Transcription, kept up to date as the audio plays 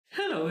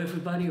Hello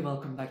everybody,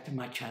 welcome back to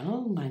my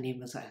channel. My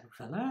name is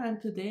Angela and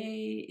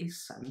today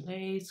is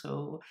Sunday,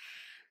 so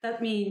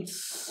that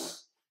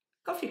means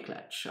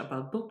Coffeeklatch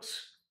about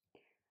books.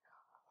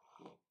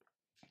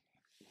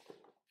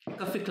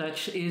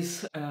 Coffeeklatch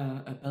is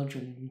a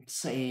Belgian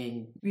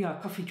saying. We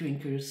are coffee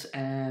drinkers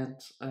and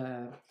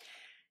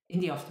in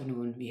the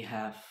afternoon we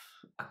have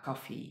a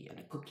coffee and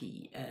a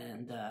cookie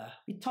and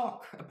we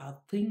talk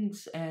about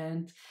things,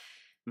 and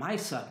my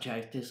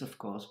subject is, of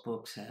course,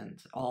 books and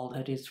all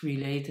that is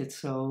related.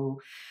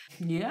 So,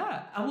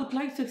 yeah, I would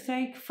like to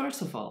thank,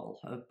 first of all,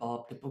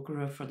 Bob the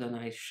Booker for the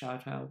nice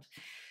shout out.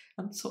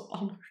 I'm so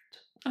honored.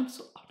 I'm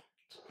so honored.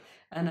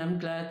 And I'm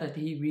glad that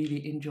he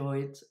really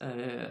enjoyed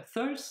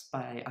Thirst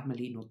by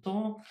Amélie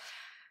Nothomb.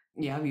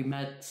 Yeah, we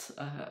met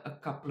a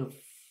couple of,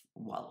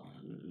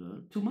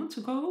 2 months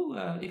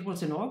ago. It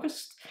was in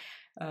August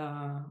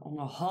on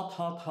a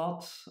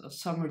hot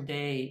summer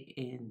day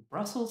in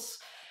Brussels.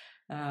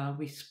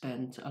 We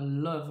spent a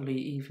lovely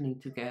evening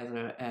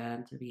together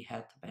and we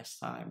had the best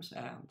times,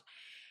 and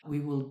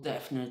we will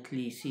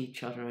definitely see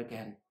each other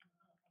again.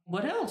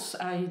 What else?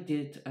 I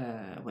did,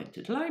 went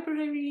to the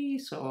library,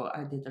 so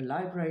I did a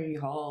library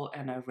haul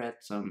and I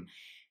read some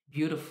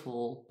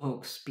beautiful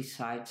books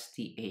besides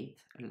The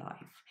Eighth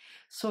Life.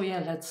 So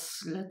yeah,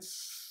 let's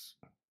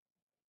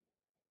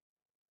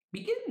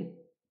begin.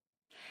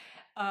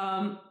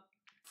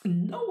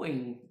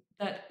 Knowing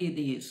that it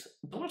is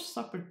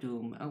Doorstopper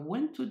Doom, I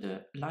went to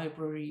the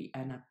library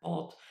and I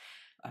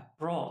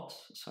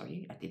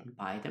didn't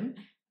buy them.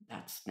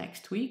 That's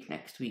next week.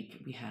 Next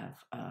week we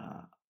have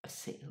a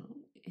sale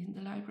in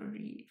the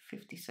library,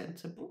 50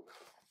 cents a book.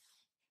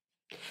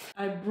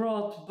 I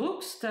brought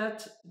books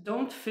that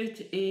don't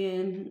fit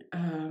in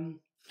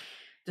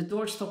the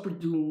Doorstopper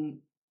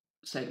Doom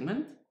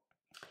segment.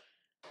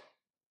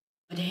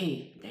 But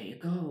hey, there you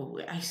go.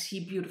 I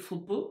see beautiful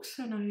books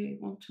and I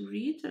want to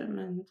read them.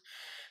 And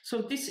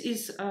so this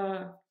is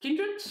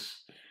Kindred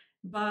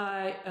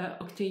by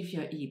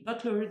Octavia E.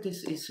 Butler.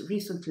 This is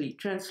recently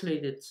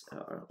translated,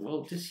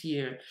 this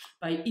year,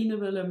 by Ine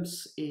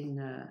Willems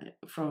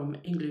from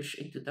English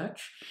into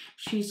Dutch.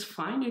 She's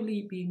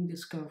finally being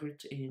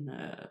discovered in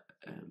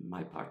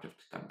my part of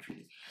the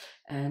country.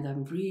 And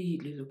I'm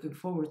really looking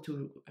forward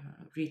to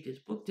read this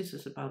book. This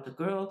is about a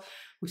girl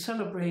who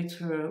celebrates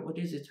her, her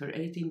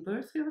 18th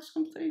birthday or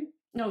something?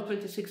 No,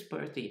 26th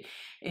birthday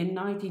in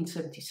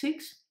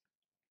 1976.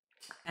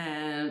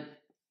 And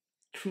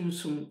through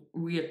some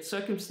weird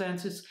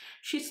circumstances,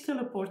 she's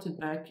teleported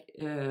back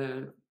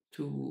to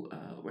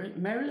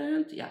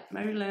Maryland. Yeah,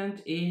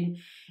 Maryland in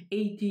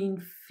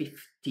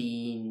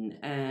 1815.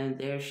 And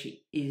there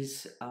she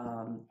is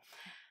a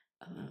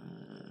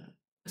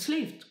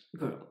slave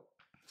girl.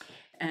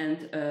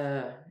 And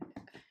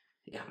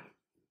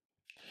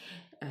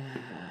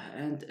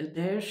and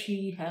there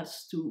she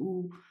has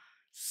to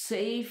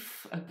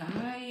save a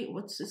guy,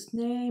 what's his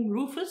name,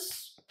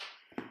 Rufus,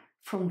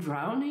 from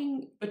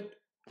drowning, but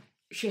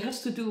she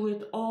has to do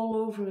it all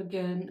over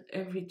again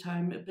every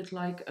time, a bit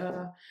like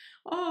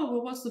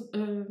what was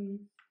the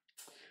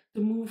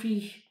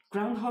movie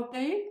Groundhog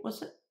Day?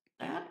 Was it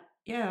that?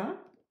 Yeah,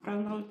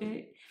 Groundhog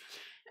Day.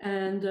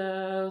 And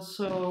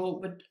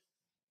but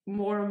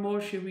more and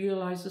more she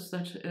realizes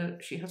that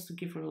she has to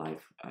give her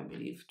life, I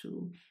believe,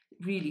 to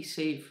really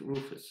save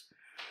Rufus,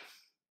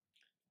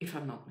 if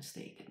I'm not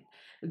mistaken.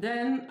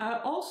 Then I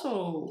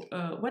also,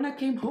 when I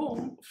came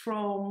home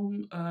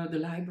from the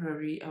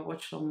library, I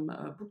watched some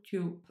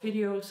booktube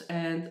videos,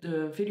 and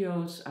the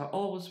videos I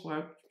always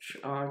watch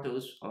are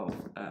those of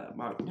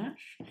Mark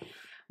Nash.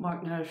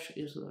 Mark Nash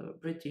is a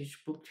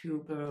British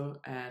booktuber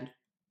and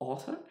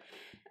author,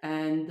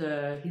 and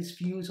his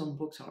views on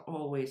books are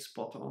always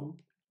spot on.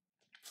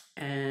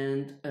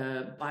 And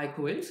by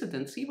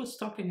coincidence, he was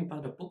talking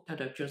about a book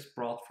that I just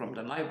brought from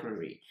the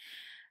library.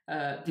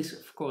 This,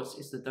 of course,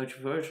 is the Dutch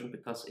version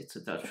because it's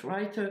a Dutch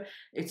writer.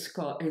 It's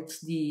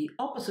The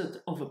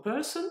Opposite of a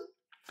Person.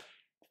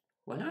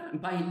 Voilà,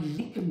 by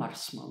Lieke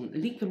Marsman.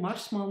 Lieke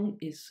Marsman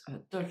is a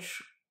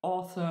Dutch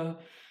author,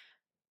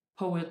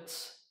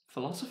 poet,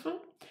 philosopher.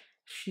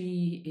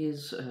 She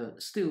is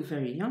still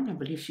very young. I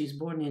believe she's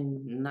born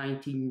in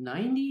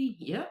 1990.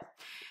 Yeah.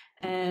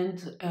 And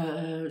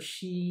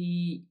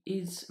she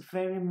is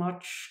very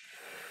much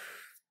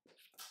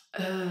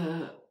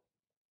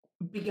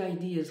big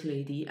ideas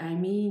lady. I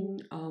mean,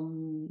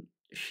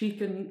 she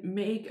can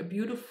make a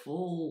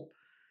beautiful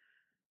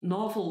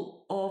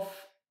novel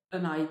of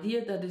an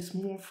idea that is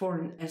more for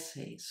an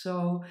essay.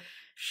 So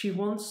she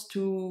wants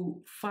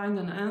to find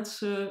an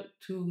answer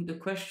to the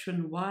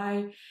question,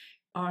 why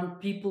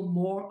aren't people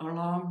more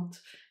alarmed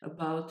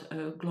about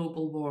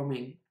global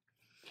warming?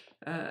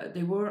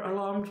 They were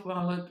alarmed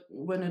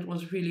when it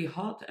was really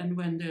hot and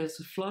when there's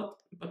a flood,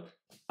 but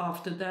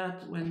after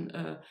that, when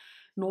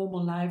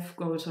normal life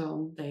goes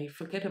on, they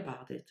forget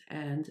about it.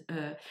 And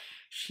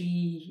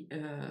she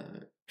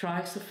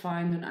tries to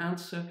find an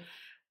answer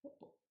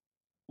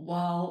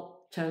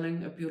while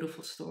telling a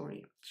beautiful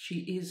story.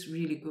 She is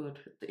really good.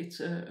 It's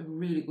a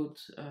really good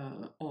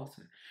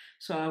author.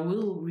 So I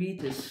will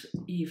read this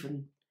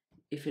even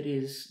if it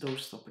is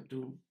Doorstopper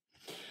Doom.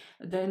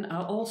 Then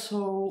I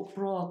also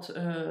brought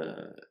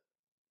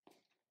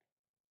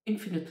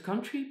Infinite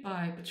Country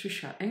by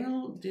Patricia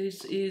Engel.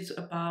 This is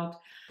about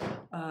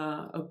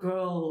a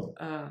girl,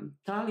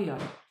 Talia,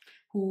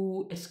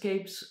 who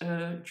escapes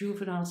a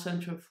juvenile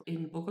center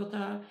in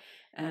Bogota,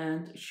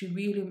 and she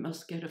really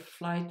must get a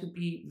flight to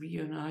be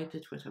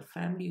reunited with her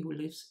family who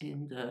lives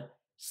in the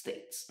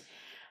States.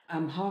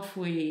 I'm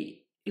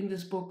halfway in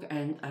this book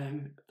and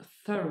I'm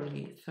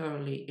thoroughly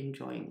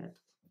enjoying it.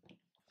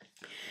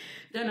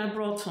 Then I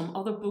brought some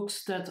other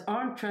books that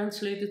aren't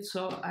translated,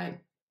 so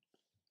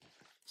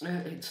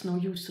it's no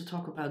use to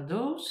talk about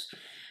those.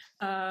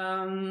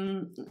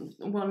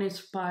 One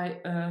is by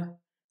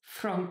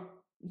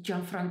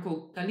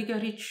Gianfranco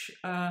Calligarich.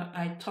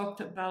 I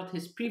talked about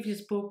his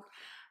previous book,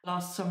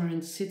 Last Summer in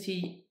the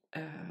City,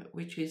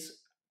 which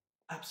is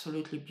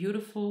absolutely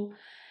beautiful.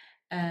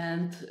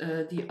 And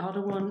the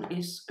other one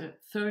is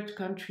Third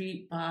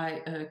Country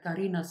by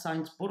Karina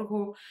Sainz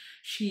Borgo.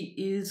 She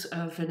is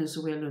a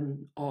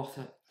Venezuelan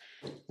author.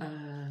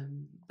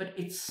 But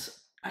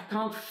I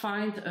can't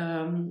find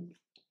an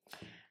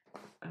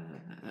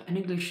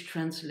English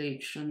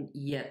translation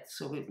yet,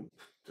 so it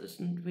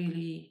doesn't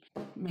really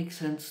make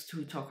sense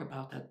to talk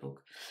about that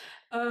book.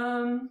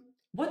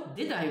 What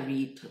did I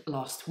read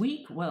last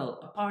week? Well,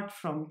 apart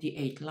from The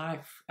Eighth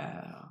Life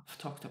I've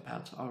talked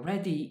about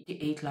already,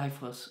 The Eighth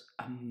Life was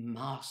a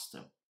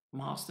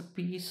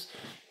masterpiece.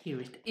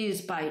 Here it is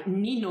by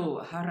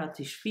Nino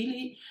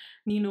Haratishvili.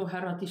 Nino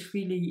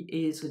Haratishvili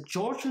is a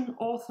Georgian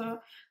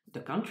author, the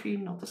country,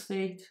 not the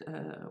state,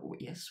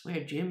 yes,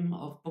 where Jim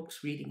of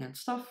Books, Reading and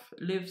Stuff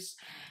lives.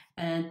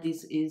 And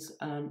this is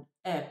an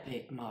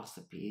epic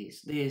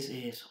masterpiece. This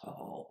is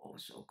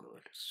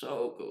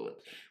so good,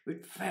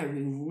 with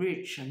very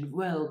rich and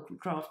well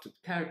crafted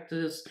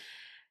characters.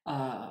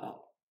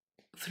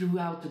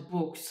 Throughout the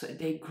books,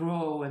 they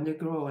grow and they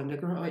grow and they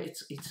grow.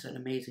 It's an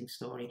amazing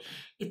story.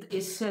 It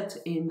is set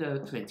in the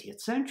 20th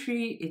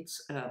century. It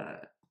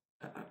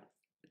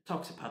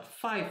talks about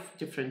 5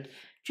 different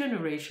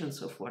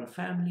generations of one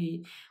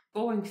family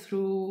going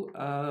through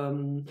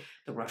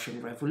the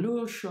Russian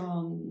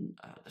Revolution,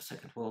 the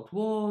Second World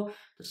War,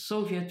 the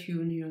Soviet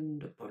Union,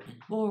 the Berlin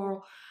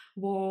Wall,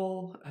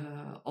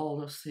 all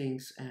those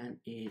things, and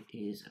it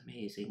is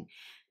amazing.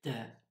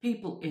 The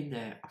people in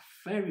there are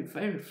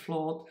very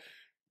flawed,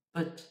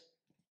 but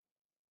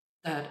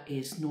that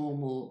is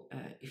normal.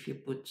 If you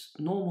put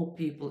normal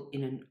people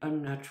in an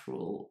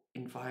unnatural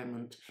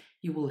environment,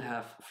 you will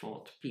have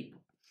flawed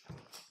people.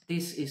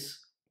 This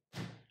is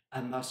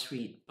a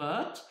must-read,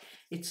 but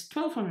it's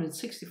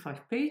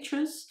 1,265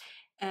 pages,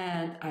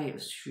 and I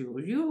assure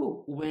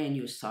you, when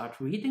you start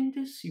reading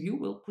this, you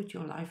will put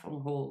your life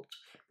on hold,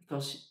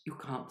 because you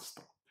can't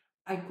stop.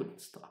 I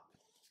couldn't stop.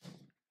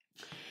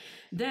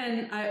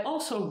 Then I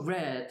also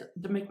read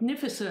The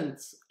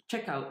Magnificent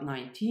Checkout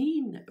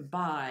 19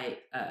 by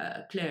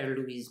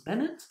Claire-Louise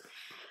Bennet.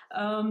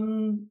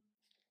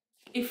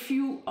 If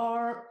you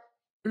are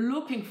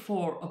looking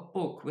for a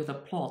book with a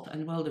plot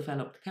and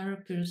well-developed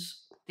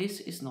characters,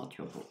 this is not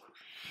your book.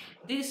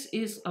 This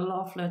is a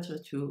love letter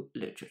to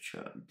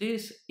literature.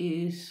 This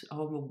is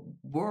a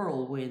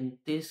whirlwind.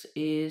 This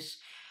is,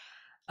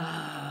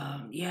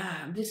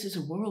 this is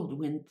a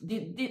whirlwind.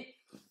 It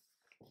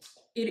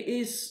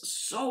is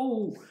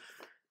so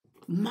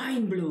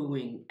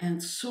mind-blowing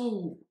and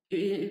so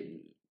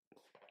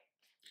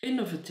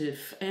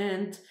innovative,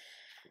 and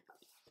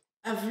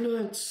I've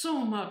learned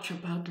so much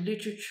about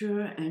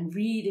literature and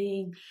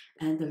reading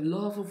and the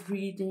love of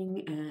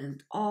reading,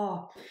 and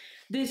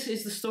this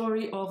is the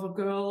story of a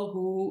girl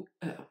who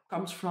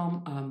comes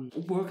from a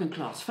working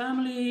class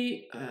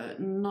family,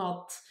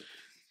 not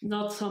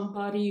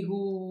somebody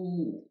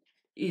who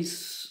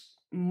is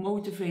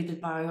motivated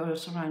by her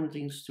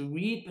surroundings to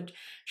read, but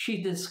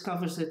she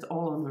discovers it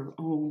all on her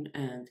own.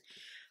 And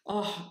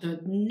the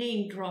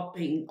name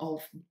dropping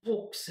of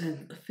books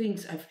and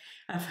things.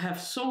 I have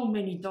so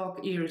many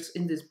dog ears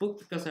in this book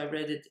because I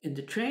read it in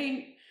the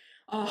train.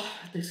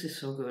 This is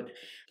so good.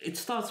 It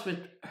starts with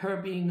her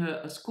being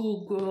a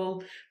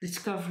schoolgirl,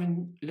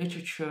 discovering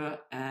literature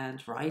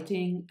and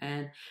writing,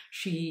 and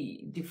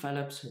she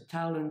develops her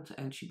talent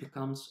and she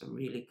becomes a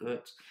really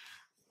good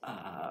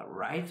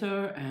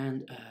writer,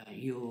 and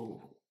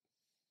you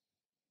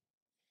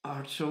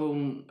are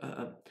shown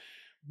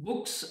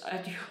books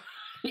at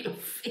your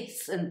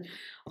face, and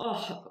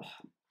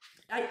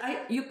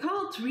you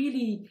can't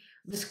really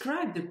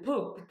describe the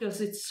book because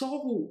it's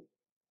so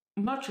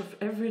much of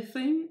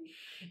everything.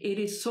 It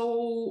is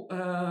so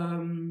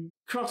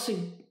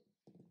crossing,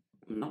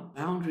 not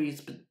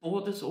boundaries, but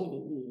borders, or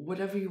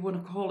whatever you want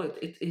to call it.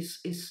 It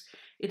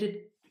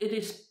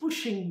is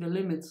pushing the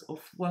limits of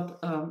what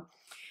a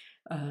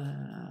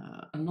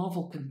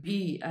novel can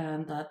be,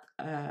 and that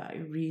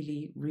I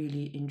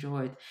really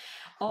enjoyed.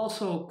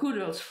 Also,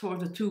 kudos for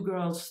the 2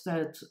 girls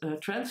that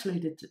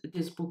translated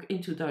this book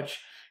into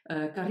Dutch,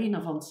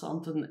 Karina van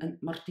Santen and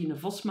Martine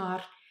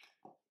Vosmaar.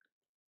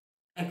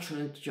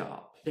 Excellent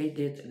job. They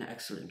did an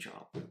excellent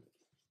job.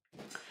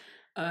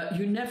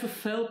 You never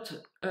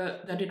felt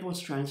that it was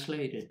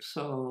translated,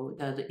 so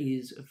that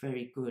is a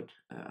very good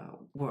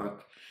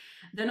work.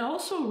 Then I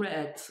also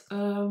read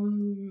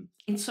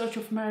In Search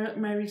of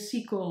Mary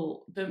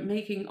Seacole, The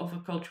Making of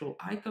a Cultural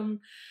Icon.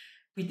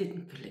 We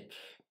didn't click.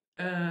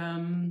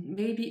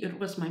 Maybe it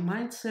was my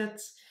mindset.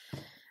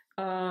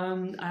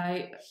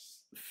 I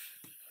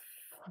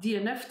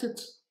DNF'd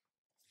it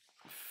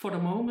for the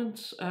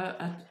moment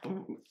at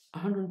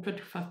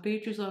 125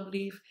 pages, I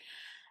believe.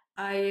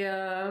 I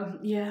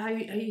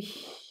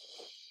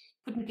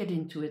couldn't get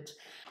into it.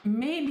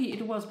 Maybe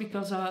it was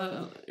because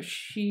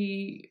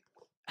she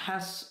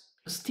has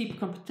a steep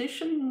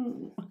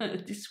competition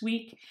this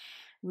week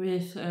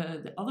with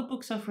the other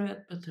books I've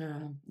read, but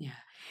yeah.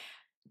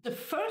 The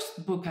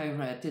first book I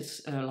read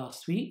this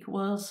last week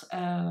was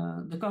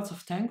The Gods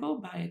of Tango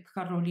by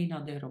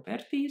Karina de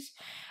Robertis.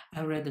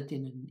 I read it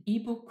in an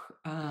ebook.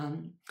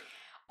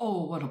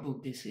 Oh, what a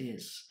book this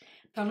is.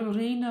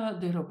 Karina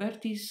de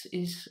Robertis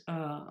is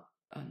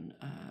an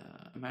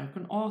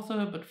American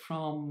author, but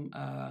from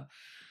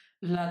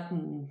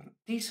Latin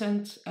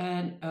descent.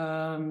 And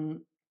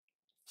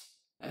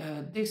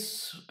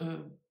this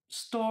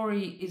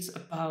story is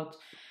about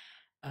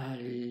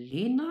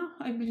Lena,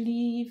 I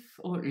believe,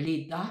 or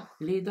Leda.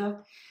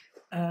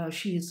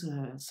 She's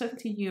a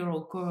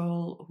 17-year-old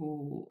girl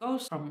who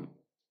goes from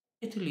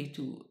Italy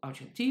to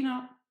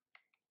Argentina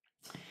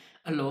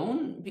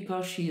alone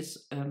because she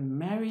is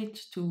married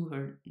to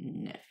her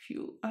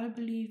nephew, I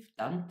believe,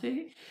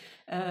 Dante.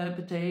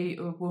 But they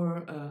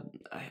were,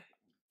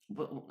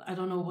 I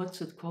don't know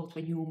what's it called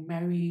when you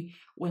marry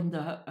with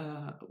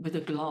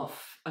a glove.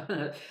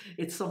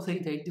 It's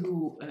something they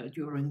do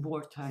during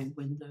wartime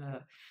when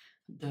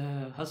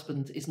the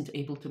husband isn't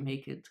able to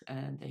make it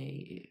and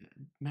they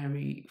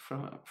marry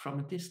from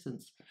a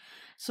distance.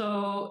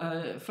 So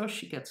first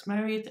she gets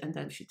married and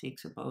then she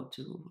takes a boat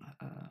to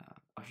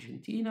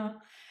Argentina.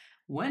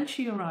 When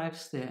she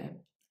arrives there,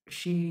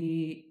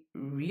 she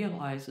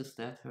realizes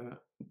that her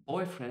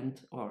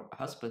boyfriend or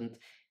husband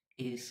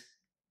is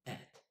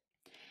dead.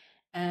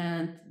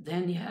 And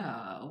then,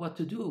 yeah, what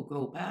to do?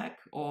 Go back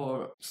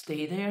or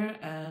stay there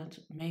and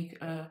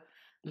make a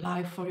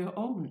life for your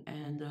own.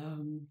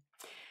 And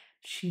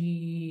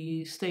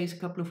she stays a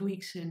couple of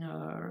weeks in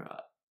her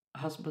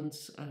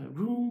husband's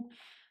room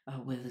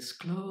with his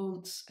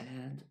clothes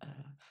and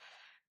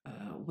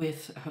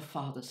with her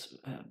father's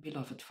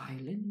beloved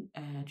violin,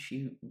 and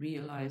she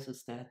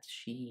realizes that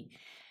she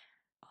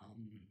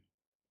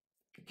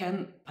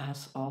can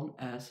pass on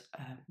as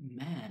a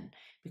man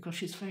because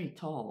she's very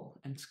tall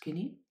and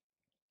skinny.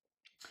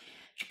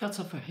 She cuts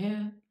off her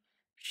hair,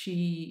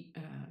 she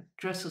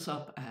dresses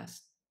up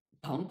as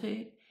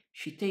Dante,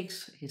 she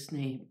takes his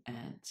name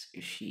and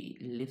she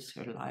lives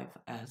her life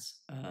as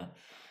a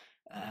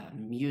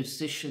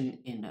musician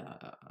in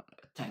a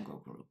tango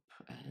group.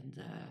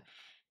 And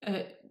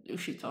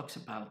she talks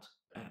about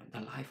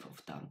the life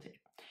of Dante.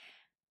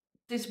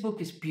 This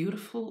book is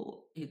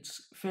beautiful.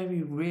 It's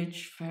very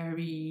rich,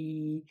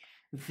 very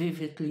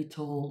vividly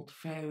told,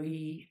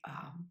 very...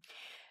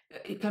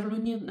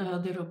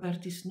 Carolina de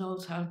Robertis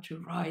knows how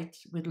to write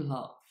with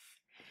love.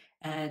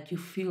 And you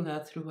feel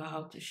that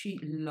throughout. She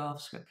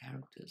loves her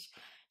characters.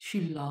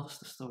 She loves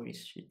the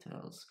stories she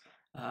tells.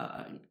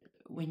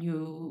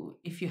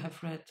 If you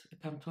have read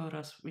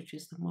Cantoras, which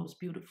is the most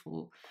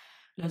beautiful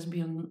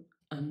lesbian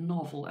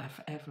novel I've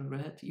ever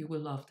read, you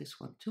will love this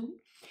one too.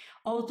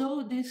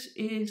 Although this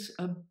is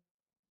a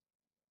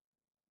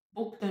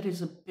book that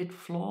is a bit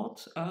flawed,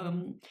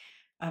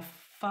 I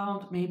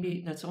found,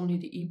 maybe that's only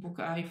the ebook,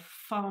 I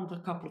found a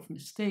couple of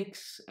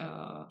mistakes.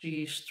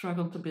 She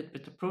struggled a bit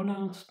with the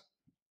pronouns.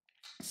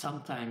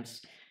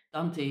 Sometimes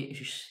Dante is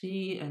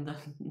she and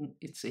then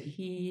it's a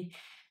he.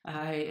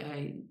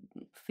 I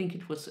think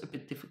it was a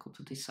bit difficult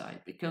to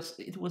decide because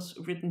it was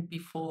written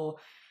before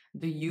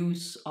the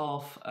use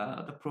of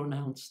the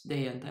pronouns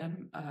they and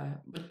them,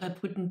 but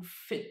that wouldn't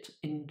fit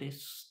in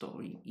this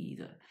story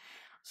either.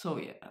 So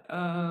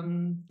yeah,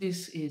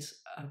 this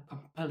is a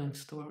compelling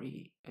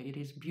story. It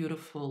is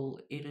beautiful.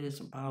 It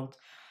is about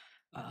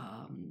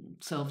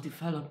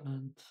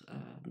self-development,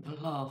 the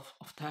love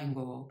of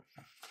tango,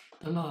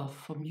 the love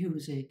for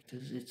music.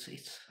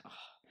 It's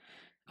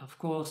of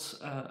course,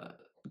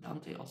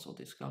 Dante also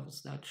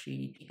discovers that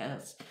she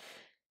has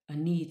a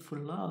need for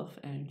love,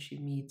 and she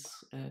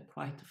meets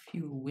quite a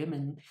few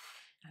women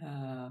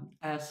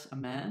as a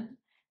man.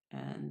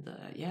 And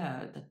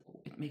yeah, that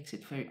it makes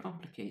it very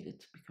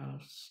complicated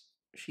because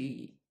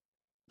she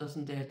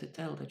doesn't dare to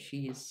tell that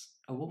she is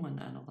a woman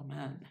and not a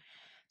man.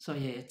 So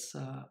yeah, it's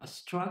a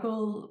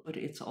struggle, but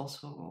it's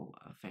also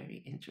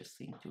very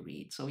interesting to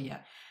read. So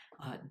yeah,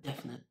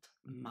 definite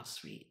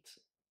must read,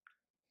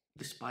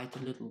 despite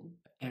the little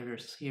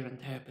errors here and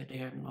there, but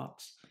they're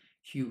not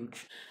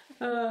huge.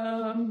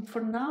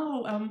 For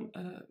now, I'm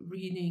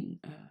reading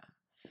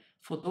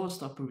For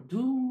Doorstopper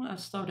Doom. I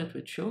started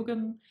with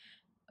Shogun.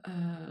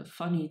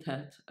 Funny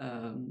that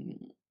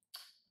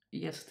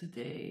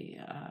yesterday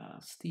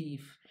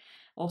Steve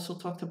also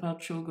talked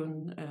about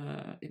Shogun.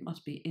 It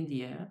must be in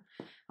the air.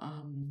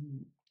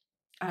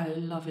 I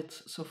love it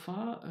so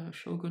far.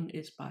 Shogun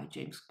is by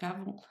James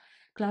Clavel.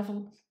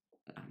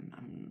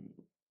 I'm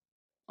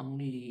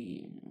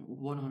only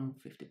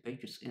 150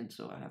 pages in,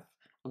 so I have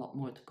a lot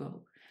more to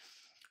go.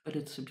 But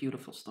it's a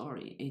beautiful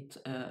story.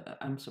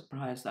 I'm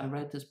surprised. I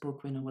read this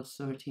book when I was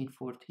 13,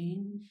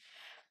 14,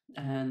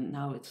 and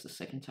now it's the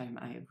second time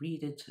I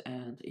read it,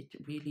 and it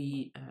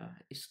really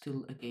is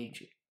still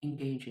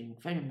engaging,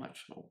 very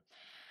much so.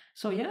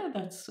 So yeah,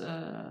 that's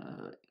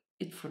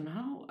it for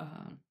now.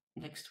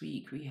 Next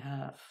week we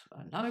have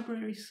a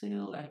library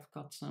sale. I've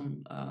got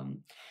some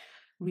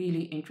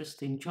really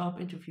interesting job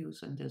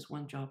interviews, and there's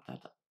one job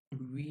that I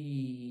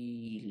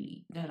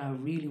really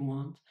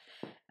want,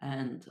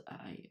 and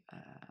I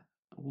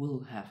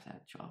will have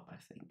that job. I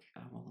think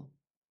I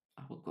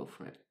will go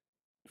for it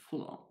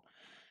full on.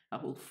 I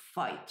will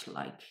fight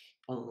like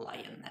a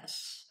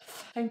lioness.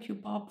 Thank you,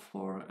 Bob,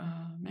 for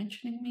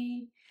mentioning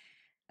me.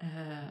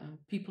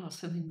 People are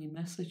sending me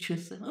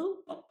messages and,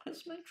 oh, Bob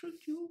has mentioned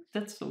you.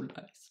 That's so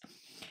nice.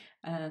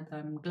 And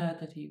I'm glad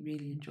that he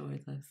really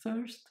enjoyed the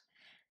thirst.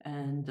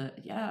 And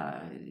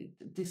yeah,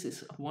 this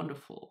is a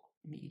wonderful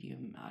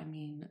medium. I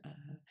mean,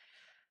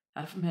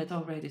 I've met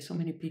already so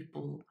many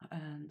people,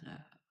 and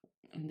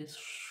in this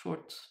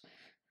short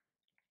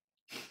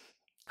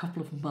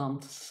couple of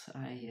months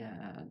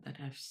that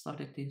I've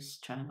started this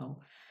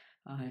channel,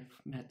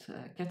 I've met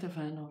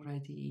Katavan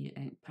already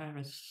in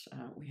Paris.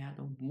 We had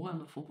a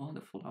wonderful,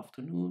 wonderful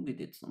afternoon. We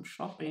did some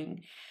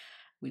shopping.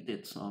 We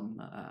did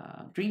some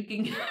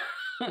drinking.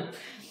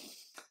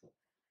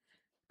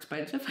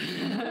 Expensive.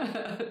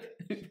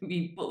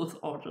 We both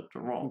ordered the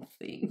wrong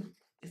thing.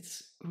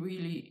 It's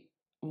really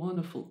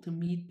wonderful to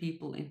meet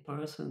people in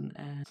person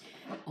and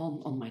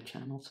on my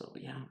channel. So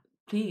yeah,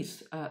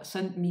 please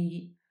send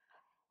me,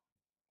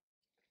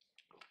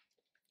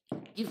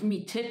 give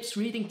me tips,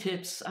 reading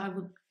tips. I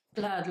would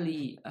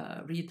gladly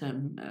read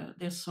them.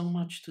 There's so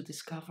much to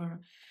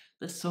discover.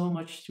 There's so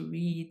much to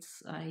read.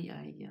 I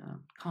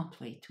can't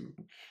wait to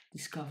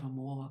discover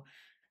more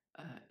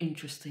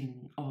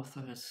interesting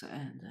authors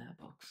and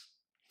books.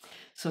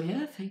 So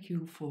yeah, thank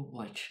you for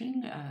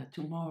watching.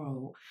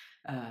 Tomorrow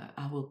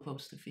I will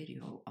post a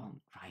video on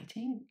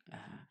writing.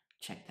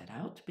 Check that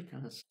out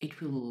because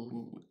it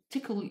will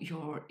tickle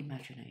your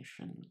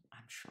imagination,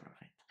 I'm sure of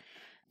it.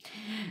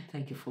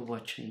 Thank you for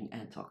watching,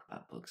 and talk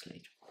about books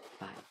later.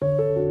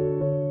 Bye.